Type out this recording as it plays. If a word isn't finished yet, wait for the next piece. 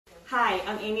Hi,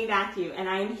 I'm Amy Matthew, and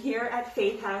I'm here at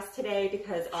Faith House today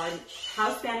because our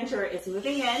house manager is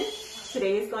moving in.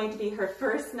 Today is going to be her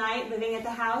first night living at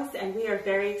the house, and we are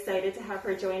very excited to have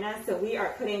her join us. So we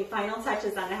are putting final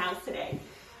touches on the house today.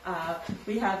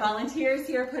 We have volunteers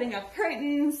here putting up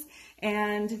curtains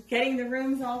and getting the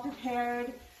rooms all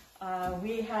prepared.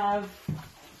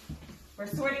 We're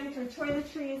sorting through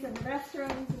toiletries and the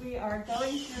restrooms. We are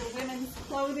going through women's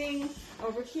clothing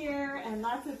over here and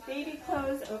lots of baby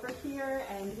clothes over here.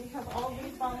 And we have all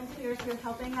these volunteers who are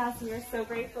helping us. We are so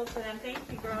grateful for them. Thank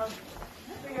you, girls,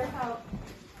 for your help.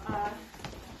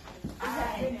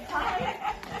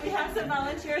 We have some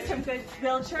volunteers from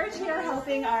Goodwill Church here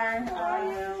helping our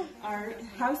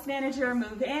house manager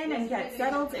move in and get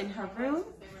settled in her room.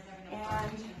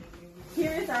 And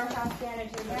here is our house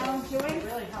manager now, Joyce. It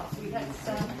really helps. We had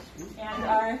some. And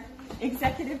our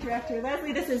executive director,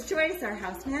 Leslie. This is Joyce, our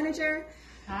house manager.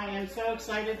 Hi, I'm so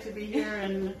excited to be here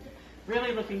and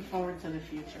really looking forward to the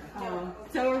future.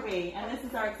 So are we. And this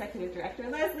is our executive director,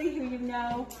 Leslie, who you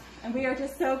know. And we are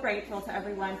just so grateful to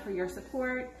everyone for your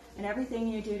support and everything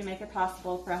you do to make it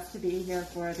possible for us to be here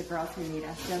for the girls who need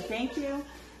us. So thank you,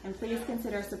 and please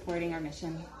consider supporting our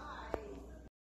mission.